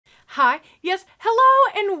Hi, yes,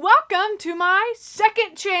 hello, and welcome to my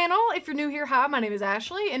second channel. If you're new here, hi, my name is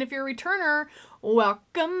Ashley, and if you're a returner,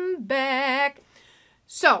 welcome back.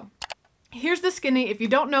 So, here's the skinny. If you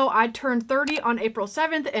don't know, I turned 30 on April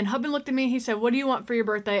 7th, and Hubban looked at me, he said, what do you want for your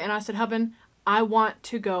birthday? And I said, Hubban, I want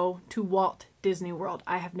to go to Walt Disney World.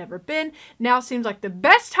 I have never been. Now seems like the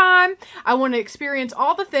best time. I want to experience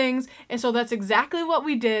all the things, and so that's exactly what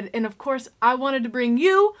we did. And of course, I wanted to bring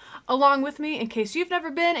you along with me in case you've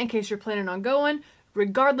never been, in case you're planning on going.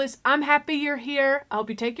 Regardless, I'm happy you're here. I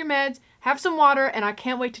hope you take your meds, have some water, and I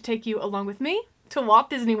can't wait to take you along with me to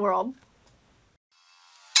Walt Disney World.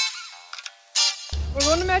 We're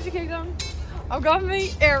going to Magic Kingdom. I've got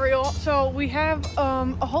me Ariel. So we have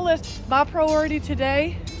a whole list. My priority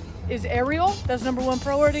today is Ariel. That's #1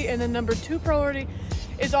 priority. And then #2 priority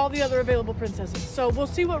is all the other available princesses. So we'll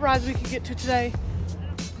see what rides we can get to today.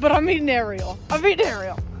 But I'm eating Ariel. I'm eating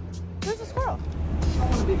Ariel. There's a squirrel. I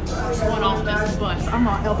want to be the first one off this bus. I'm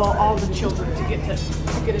gonna elbow all the children to get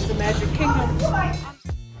into Magic Kingdom.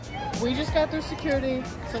 We just got through security,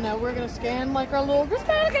 so now we're gonna scan like our little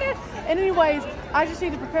wristband. And anyways, I just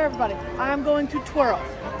need to prepare everybody. I am going to twirl.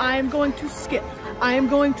 I am going to skip. I am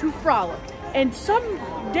going to frolic. And some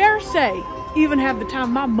dare say, even have the time of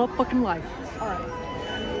my motherfucking life. All right.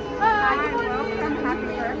 Hi, welcome. Happy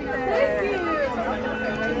birthday. Thank you.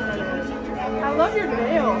 I love your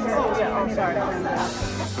nails. Oh, yeah. Oh, sorry.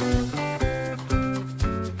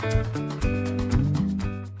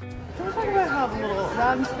 Can we talk about how the little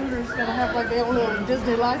riding scooters gonna have like their little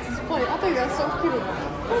Disney license plate? I think that's so cute.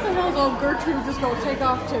 What the hell is old Gertrude just gonna take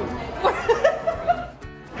off to?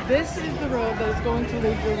 This is the road that is going to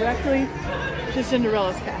lead directly to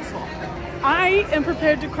Cinderella's castle. I am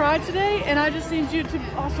prepared to cry today, and I just need you to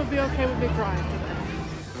also be okay with me crying today.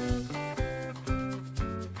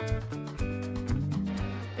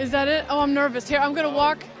 Is that it? Oh, I'm nervous. Here, I'm gonna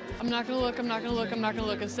walk. I'm not gonna look, I'm not gonna look, I'm not gonna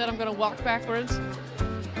look. Instead, I'm gonna walk backwards.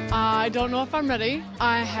 I don't know if I'm ready.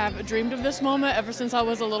 I have dreamed of this moment ever since I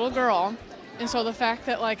was a little girl. And so the fact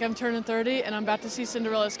that like I'm turning 30 and I'm about to see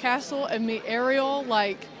Cinderella's castle and meet Ariel,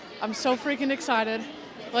 like I'm so freaking excited.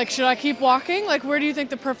 Like, should I keep walking? Like, where do you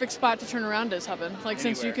think the perfect spot to turn around is, Hubban? Like,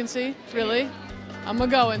 since you can see? Really? I'm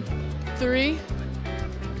gonna go in 3,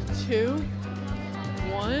 2,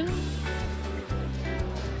 1.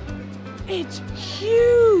 It's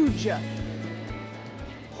huge!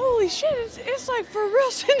 Holy shit, it's like for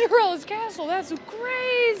real Cinderella's castle. That's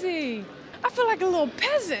crazy. I feel like a little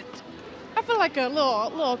peasant. I feel like a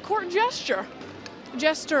little court jester.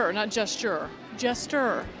 Jester, not gesture.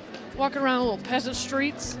 Jester. Walking around little peasant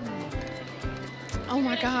streets. Oh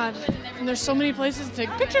my God. And there's so many places to take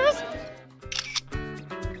pictures.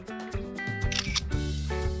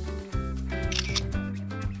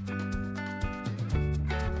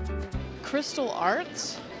 Crystal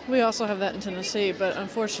Arts. We also have that in Tennessee, but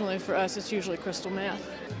unfortunately for us, it's usually crystal meth.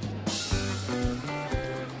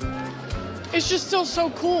 It's just still so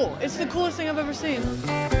cool. It's the coolest thing I've ever seen.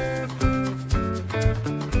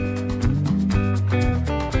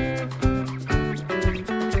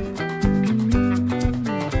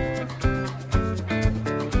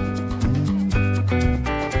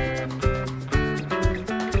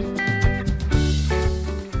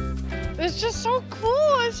 It's just so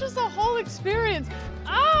cool. It's just a whole experience.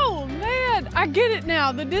 Oh man, I get it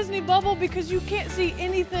now. The Disney bubble, because you can't see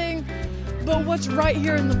anything but what's right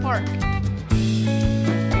here in the park.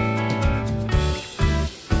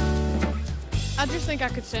 I just think I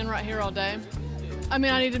could stand right here all day. I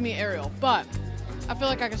mean, I need to meet Ariel, but I feel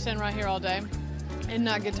like I could stand right here all day and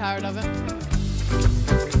not get tired of it.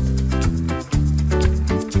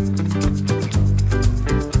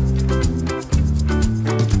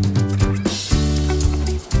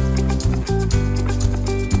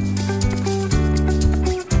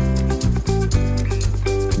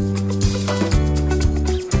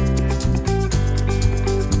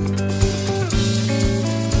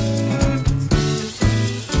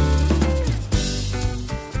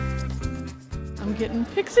 Getting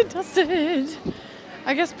pixie dusted.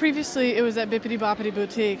 I guess previously it was at Bippity Boppity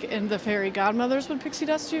Boutique and the fairy godmothers would pixie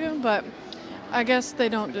dust you, but I guess they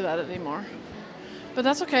don't do that anymore. But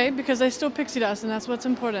that's okay because they still pixie dust and that's what's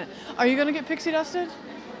important. Are you gonna get pixie dusted?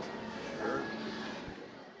 Sure.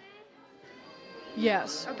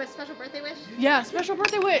 Yes. Oh, but special birthday wish? Yeah, special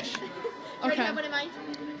birthday wish. Okay. Do you Okay. have one in mind?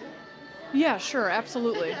 Yeah, sure,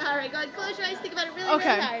 absolutely. All right, go ahead, close your eyes, think about it really,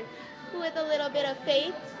 Okay. really hard. With a little bit of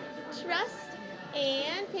faith, trust,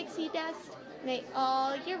 and pixie dust, may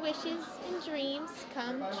all your wishes and dreams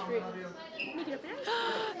come true. Make it open your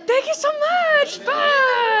eyes. Thank you so much.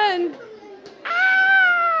 Fun.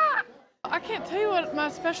 Ah! I can't tell you what my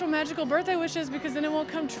special magical birthday wish is because then it won't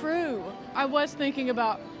come true. I was thinking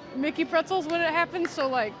about Mickey pretzels when it happens, so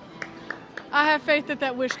like, I have faith that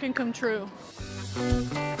that wish can come true.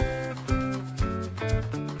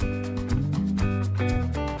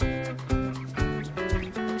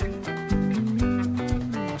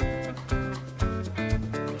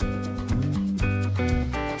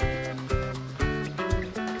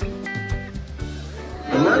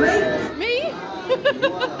 Me?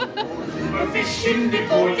 A fish in the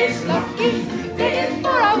pool is lucky,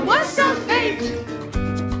 therefore I was a fate.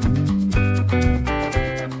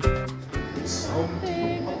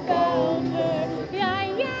 Something about her. Yeah,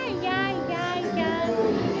 yeah, yeah, yeah, yeah.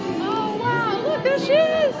 Oh wow, look, there she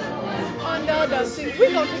is. Under the sea.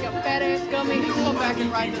 We're gonna take a fat ass gummy and come back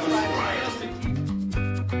and ride this ride.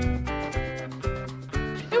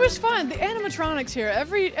 It was fun. The animatronics here,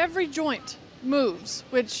 every joint moves,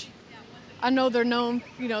 which I know they're known,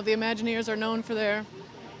 you know, the Imagineers are known for their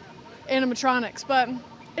animatronics, but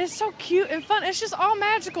it's so cute and fun. It's just all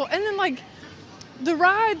magical. And then like the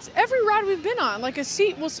rides, every ride we've been on, like a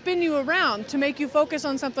seat will spin you around to make you focus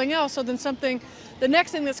on something else. So then the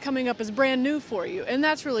next thing that's coming up is brand new for you. And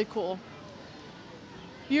that's really cool.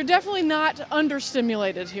 You're definitely not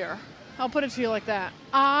understimulated here. I'll put it to you like that.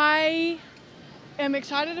 I am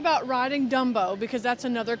excited about riding Dumbo because that's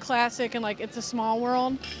another classic and like It's a Small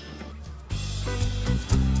World.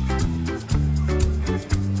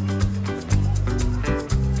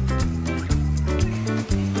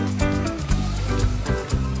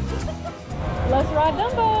 Let's ride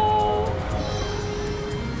Dumbo.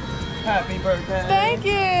 Happy birthday. Thank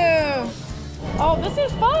you. Oh, this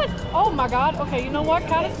is fun. Oh my God. Okay, you know what?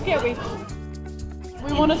 Kind of scary.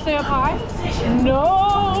 We want to stay up high?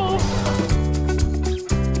 No.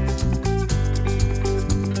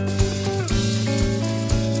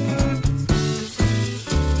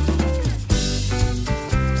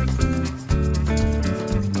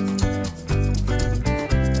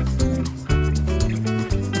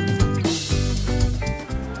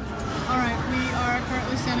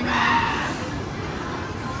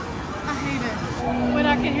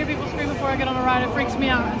 I can hear people scream before I get on a ride. It freaks me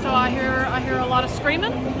out. And so I hear a lot of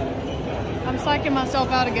screaming. I'm psyching myself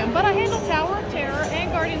out again. But I handle Tower of Terror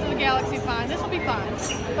and Guardians of the Galaxy fine. This will be fine.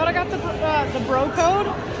 But I got the bro code,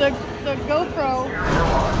 the GoPro.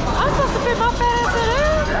 I'm supposed to fit my fat ass in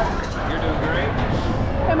there. You're doing great.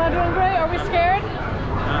 Am I doing great? Are we scared?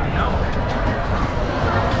 No.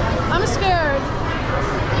 I'm scared.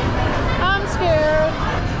 I'm scared.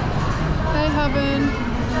 Hey, Heaven.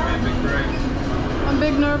 Big break. I'm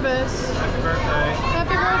big nervous. Happy birthday.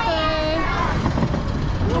 Happy birthday.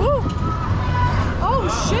 Ooh. Oh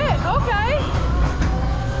shit, okay.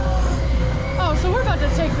 Oh, so we're about to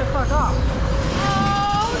take the fuck off.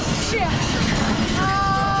 Oh shit.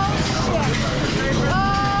 Oh shit. Oh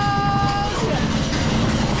shit.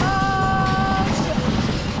 Oh shit.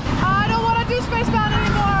 I don't want to do Spacebound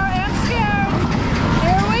anymore. I'm scared.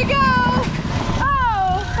 Here we go.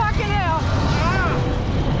 Oh, fucking hell.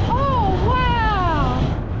 Oh, wow.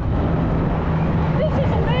 This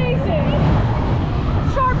is amazing.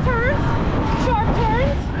 Sharp turns. Sharp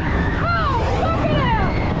turns. Oh, fucking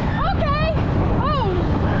hell. Okay. Oh.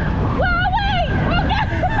 Wow, wait. Okay.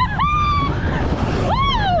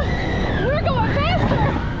 Woo. We're going faster.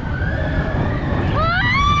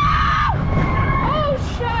 Ah! Oh,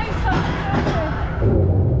 scheisse.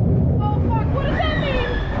 Oh, fuck. What does that mean?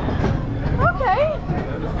 Okay.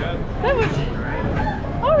 That was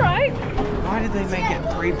all right. Why did they make it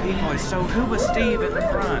 3 people? So who was Steve at the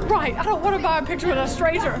front? Right, I don't want to buy a picture with a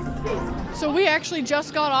stranger. So we actually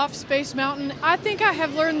just got off Space Mountain. I think I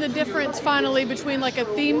have learned the difference finally between like a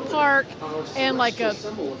theme park and like a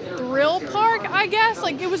thrill park, I guess.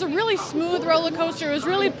 Like it was a really smooth roller coaster. It was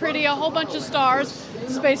really pretty, a whole bunch of stars,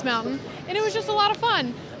 Space Mountain. And it was just a lot of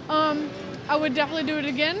fun. I would definitely do it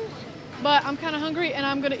again, but I'm kind of hungry and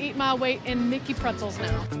I'm gonna eat my weight in Mickey pretzels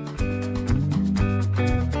now.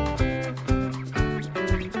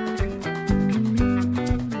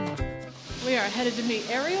 We are headed to meet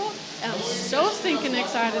Ariel, and I'm so stinking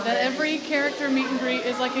excited that every character meet and greet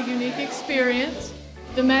is like a unique experience.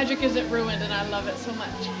 The magic isn't ruined, and I love it so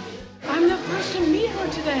much. I'm the first to meet her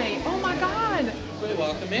today. Oh my God.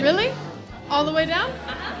 Welcome in. Really? All the way down?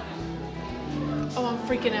 Uh-huh. Oh, I'm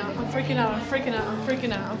freaking out. I'm freaking out. I'm freaking out. I'm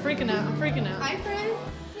freaking out. I'm freaking out. I'm freaking out. Hi, friends.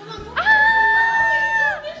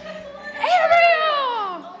 Ah!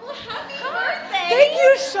 Ariel! Well, happy birthday. Thank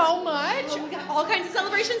you so much. We got all kinds of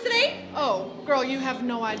celebrations today. Oh, girl, you have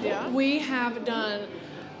no idea. We have done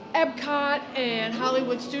Epcot and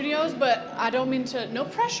Hollywood Studios, but I don't mean to, no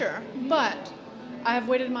pressure, but I have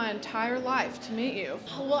waited my entire life to meet you.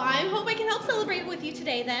 Well, I hope I can help celebrate with you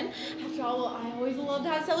today then. After all, I always love to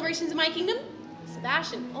have celebrations in my kingdom.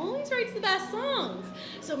 Sebastian always writes the best songs.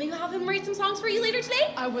 So maybe I'll have him write some songs for you later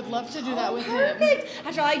today? I would love to do that with him. Perfect.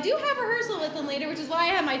 After all, I do have rehearsal with him later, which is why I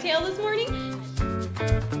had my tail this morning.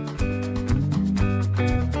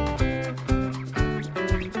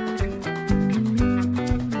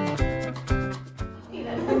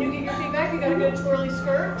 When you get your feet back, you gotta get a twirly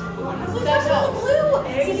skirt. That's all blue.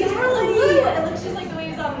 Exactly. It looks just like the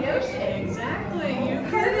waves on the ocean. Exactly. You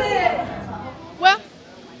perfect. Well,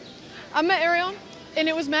 I met Ariel, and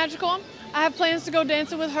it was magical. I have plans to go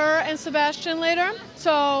dancing with her and Sebastian later,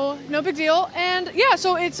 so no big deal. And yeah,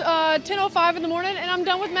 so it's 10:05 in the morning, and I'm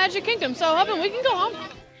done with Magic Kingdom. So hoping we can go home.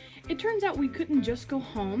 It turns out we couldn't just go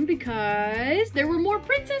home because there were more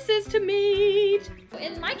princesses to meet.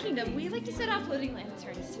 In my kingdom, we like to set off floating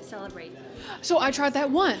lanterns to celebrate. So I tried that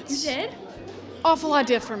once. You did? Awful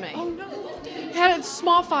idea for me. Oh no. Had a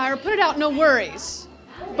small fire, put it out, no worries.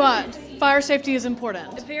 But fire safety is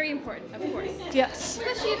important. Very important, of course. Yes.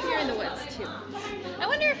 Especially if you're in the woods, too. I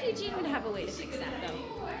wonder if Eugene would have a way to fix that, though.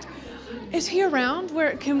 Is he around?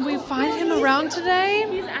 Where can we find him around today?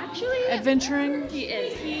 He's actually adventuring. He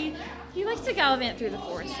is. He likes to gallivant through the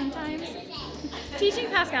forest sometimes. Teaching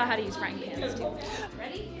Pascal how to use frying pans, too.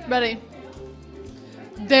 Ready? Ready.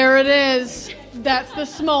 There it is. That's the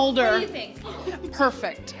smolder. What do you think?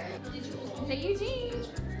 Perfect. Say Eugene.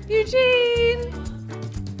 Eugene.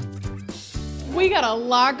 We got a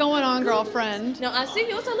lot going on, girlfriend. Now, I see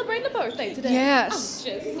you're celebrating a birthday today. Yes. Oh,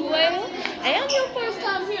 just swell. And your first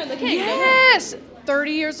time here in the kingdom. Yes.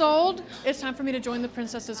 30 years old. It's time for me to join the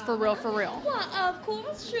princesses for real, for real. Why, of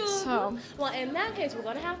course, sure. So. Well, in that case, we're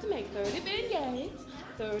going to have to make 30 beignets,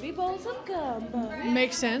 30 bowls of gumbo.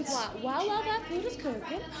 Makes sense. While all that food is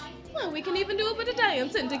cooking, well, we can even do a bit of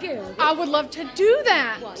dancing together. I would love to do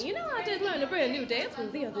that. Well, you know, I did learn a brand new dance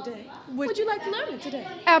move the other day. Would you like to learn it today?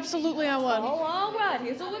 Absolutely, I would. Oh, all right.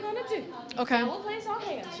 Here's what we're going to do. Okay. We'll place our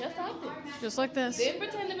hands just like this. Just like this. Then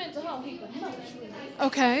pretend to mental whole heap of mushrooms.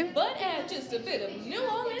 Okay. But add just a bit of New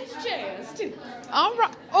Orleans jazz, too. All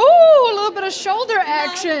right. Oh, a little bit of shoulder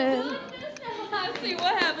action. My goodness, I see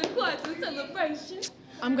we're having quite the celebration.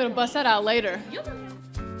 I'm going to bust that out later.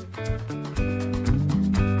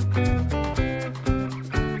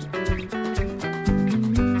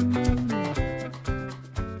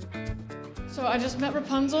 So I just met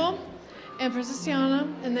Rapunzel and Princess Tiana,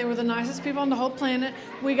 and they were the nicest people on the whole planet.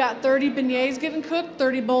 We got 30 beignets getting cooked,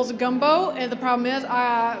 30 bowls of gumbo, and the problem is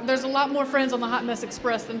there's a lot more friends on the Hot Mess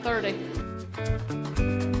Express than 30.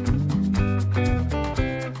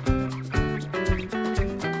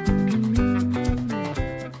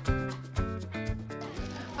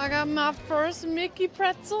 I got my first Mickey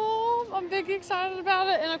pretzel. I'm big excited about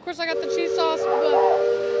it, and of course I got the cheese sauce.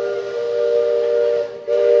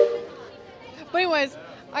 But anyways,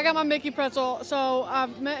 I got my Mickey pretzel. So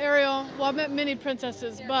I've met Ariel. Well, I've met many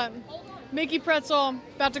princesses, but Mickey pretzel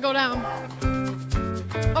about to go down.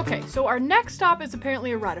 Okay, so our next stop is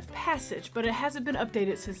apparently a rite of passage, but it hasn't been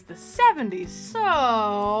updated since the 70s.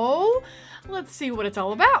 So let's see what it's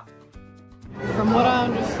all about. From what I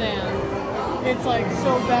understand, it's like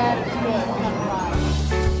so bad it's good kind of vibe.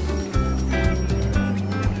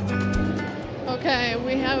 Okay,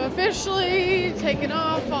 we have officially taken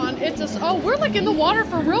off on oh, we're like in the water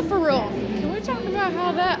for real, for real. Can we talk about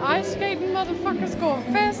how that ice skating motherfucker's going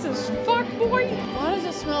fast as fuck, boy? Why does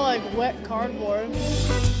it smell like wet cardboard?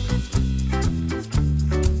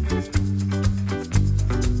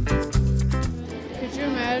 Could you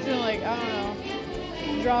imagine, like, I don't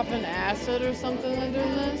know, dropping acid or something and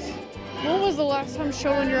doing this? When was the last time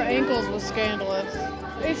showing your ankles was scandalous?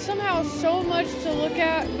 It's somehow so much to look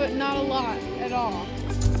at, but not a lot at all.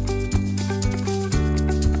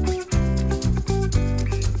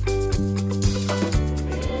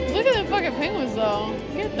 Look at the fucking penguins though.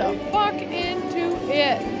 Get the fuck into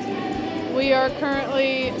it. We are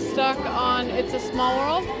currently stuck on It's a Small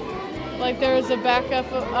World. Like there's a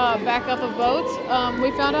backup of boats.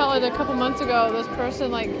 We found out like a couple months ago this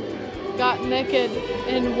person like got naked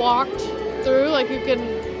and walked through. Like you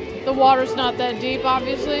can, the water's not that deep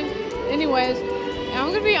obviously. Anyways,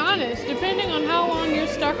 I'm gonna be honest, depending on how long you're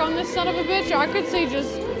stuck on this son of a bitch, I could see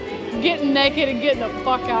just getting naked and getting the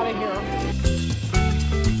fuck out of here.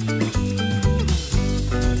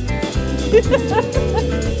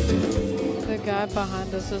 The guy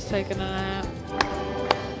behind us is taking a nap.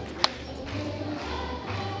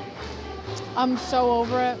 I'm so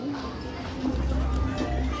over it.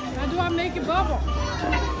 How do I make it bubble?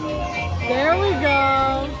 There we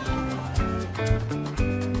go.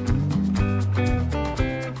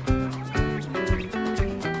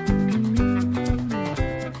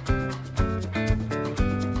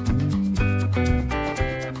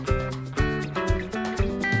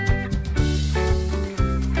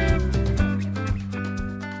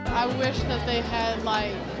 they had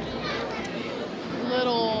like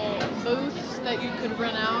little booths that you could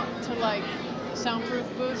rent out to like soundproof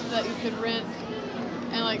booths that you could rent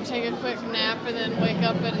and like take a quick nap and then wake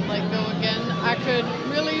up and like go again. I could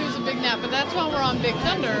really use a big nap, but that's why we're on Big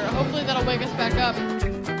Thunder. Hopefully that'll wake us back up.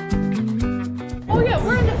 Oh yeah,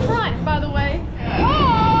 we're in the front, by the way.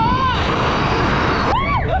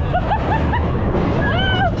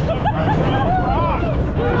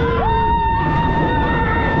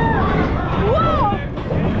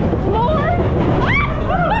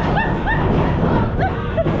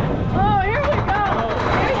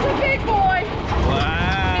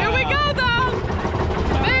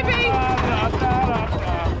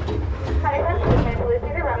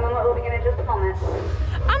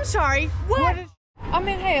 Sorry, what? I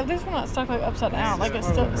mean, hey, at least we're not stuck like upside down, like a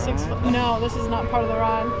 6 foot. No, this is not part of the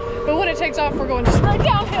ride. But when it takes off, we're going straight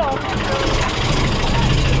downhill.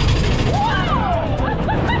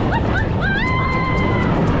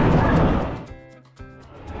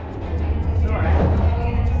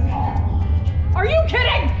 Are you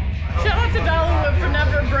kidding? Shout out to Dollywood for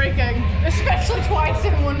never braking, especially twice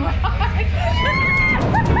in one ride.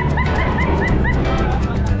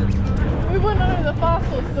 We went under the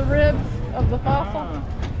fossils, the ribs of the fossil.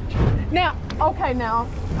 Now, okay, now,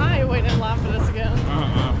 I ain't waiting in line for this again.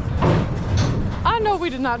 I know we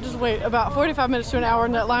did not just wait about 45 minutes to an hour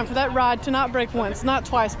in that line for that ride to not break once, not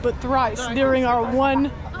twice, but thrice during our one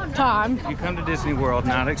time. You come to Disney World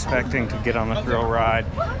not expecting to get on a thrill ride,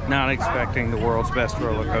 not expecting the world's best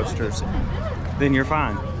roller coasters, then you're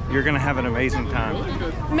fine. You're gonna have an amazing time.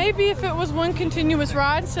 Maybe if it was one continuous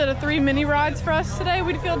ride instead of 3 mini rides for us today,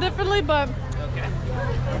 we'd feel differently, but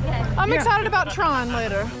I'm excited about Tron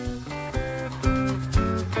later.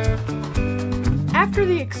 After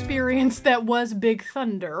the experience that was Big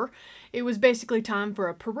Thunder, it was basically time for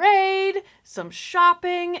a parade, some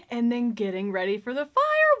shopping, and then getting ready for the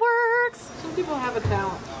fireworks. Some people have a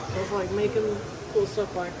talent of like making cool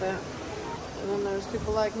stuff like that. And then there's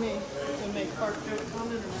people like me who make fart jokes on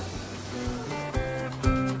the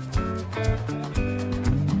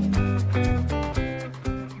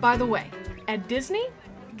internet. By the way, at Disney,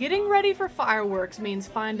 getting ready for fireworks means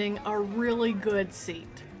finding a really good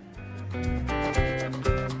seat.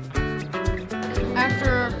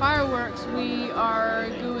 After fireworks, we are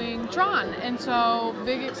doing Tron, and so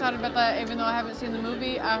big excited about that. Even though I haven't seen the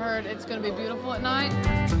movie, I heard it's going to be beautiful at night.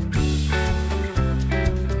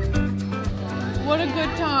 What a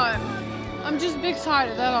good time. I'm just big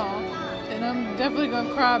excited, that's all. And I'm definitely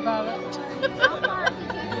gonna cry about it.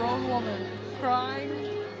 Grown woman crying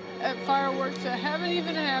at fireworks that haven't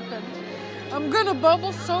even happened. I'm gonna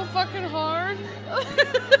bubble so fucking hard.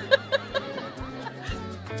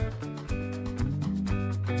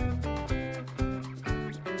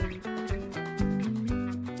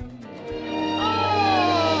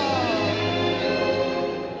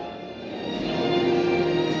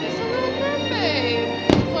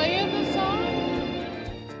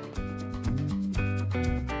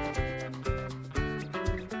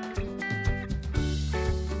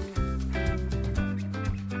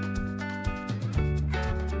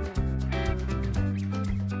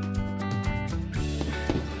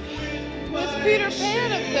 Peter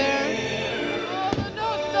Pan up there.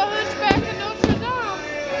 Oh, the Hunchback of Notre Dame.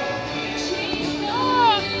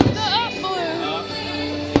 Oh, the up balloon.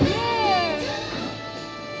 Yeah.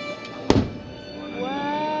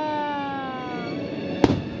 Wow.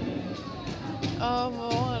 Oh,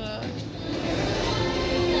 Moana.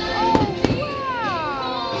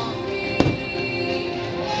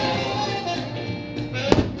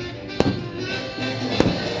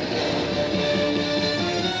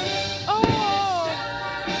 Oh,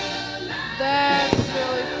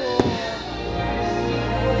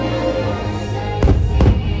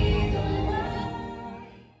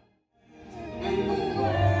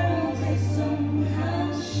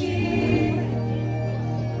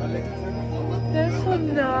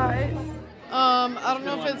 I don't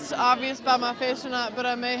know if it's obvious by my face or not, but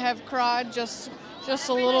I may have cried just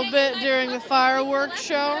a little bit during the fireworks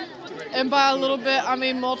show. And by a little bit, I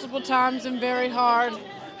mean multiple times and very hard.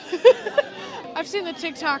 I've seen the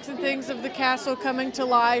TikToks and things of the castle coming to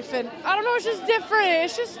life, and I don't know, it's just different.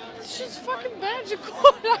 It's just fucking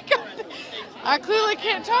magical. I clearly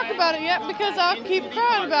can't talk about it yet because I'll keep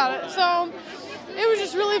crying about it. So it was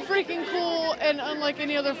just really freaking cool and unlike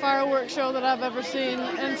any other fireworks show that I've ever seen.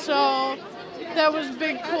 And so that was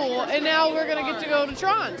big cool. And now we're gonna get to go to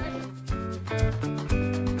Tron.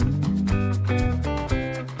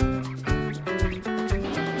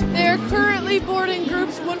 They're currently boarding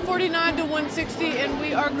groups 149 to 160, and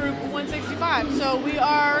we are group 165. So we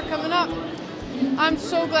are coming up. I'm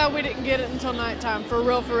so glad we didn't get it until nighttime. For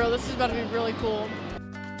real, for real. This is about to be really cool.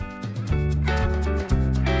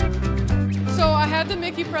 So I had the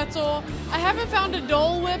Mickey pretzel. I haven't found a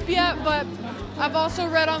Dole Whip yet, but I've also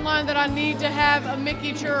read online that I need to have a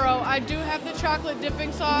Mickey churro. I do have the chocolate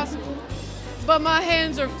dipping sauce, but my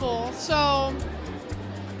hands are full. So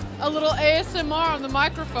a little ASMR on the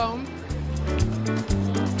microphone.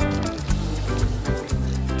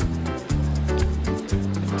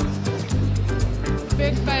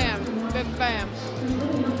 Big fan, big fan.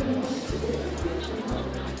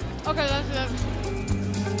 Okay, that's it.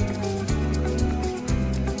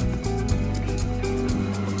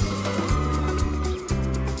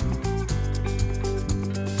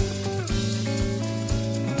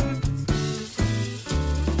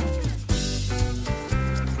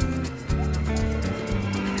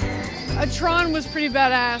 Tron was pretty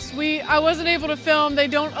badass. I wasn't able to film. They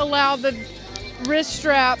don't allow the wrist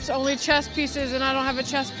straps, only chest pieces, and I don't have a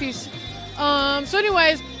chest piece. So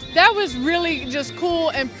anyways, that was really just cool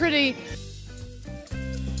and pretty.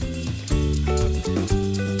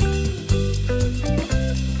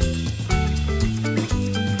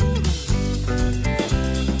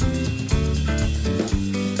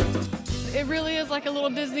 It really is like a little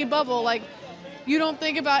Disney bubble. Like, you don't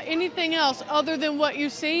think about anything else other than what you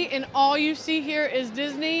see, and all you see here is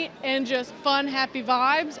Disney and just fun, happy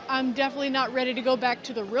vibes. I'm definitely not ready to go back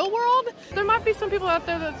to the real world. There might be some people out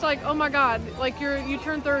there that's like, oh my God, like you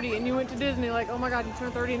turned 30 and you went to Disney, like, oh my God, you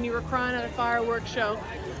turned 30 and you were crying at a fireworks show.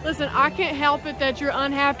 Listen, I can't help it that you're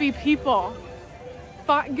unhappy people.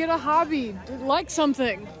 Get a hobby, like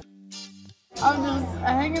something. I'm just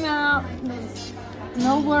hanging out,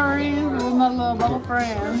 no worries with my little bubble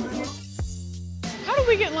friends. How do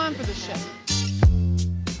we get in line for this shit?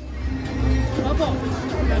 Bubble.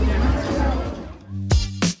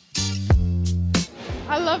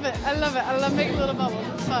 I love it. I love it. I love making little bubbles.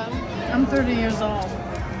 It's fun. I'm 30 years old.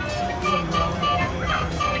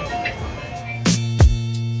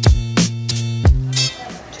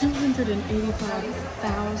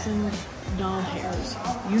 $285,000 doll hairs.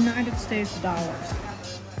 United States dollars.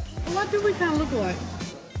 What do we kind of look like?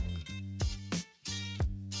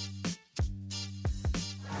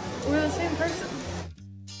 We're the same person.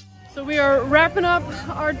 So we are wrapping up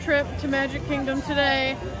our trip to Magic Kingdom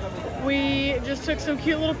today. We just took some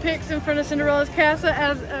cute little pics in front of Cinderella's castle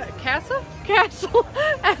as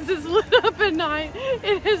it's lit up at night.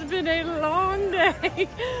 It has been a long day,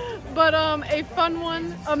 but a fun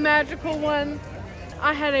one, a magical one.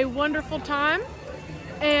 I had a wonderful time,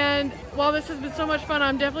 and while this has been so much fun,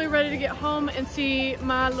 I'm definitely ready to get home and see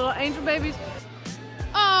my little angel babies.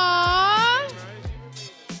 Aww.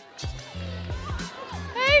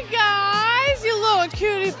 Hey guys, you little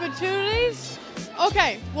cutie patooties.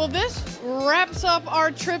 Okay, well this wraps up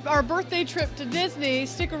our trip, our birthday trip to Disney.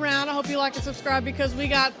 Stick around, I hope you like and subscribe because we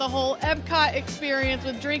got the whole Epcot experience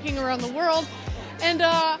with drinking around the world. And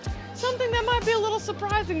something that might be a little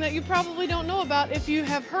surprising that you probably don't know about if you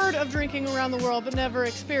have heard of drinking around the world but never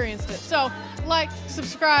experienced it. So like,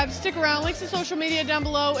 subscribe, stick around, links to social media down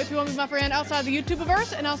below if you want to be my friend outside the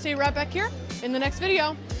YouTubeverse, and I'll see you right back here in the next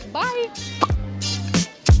video. Bye!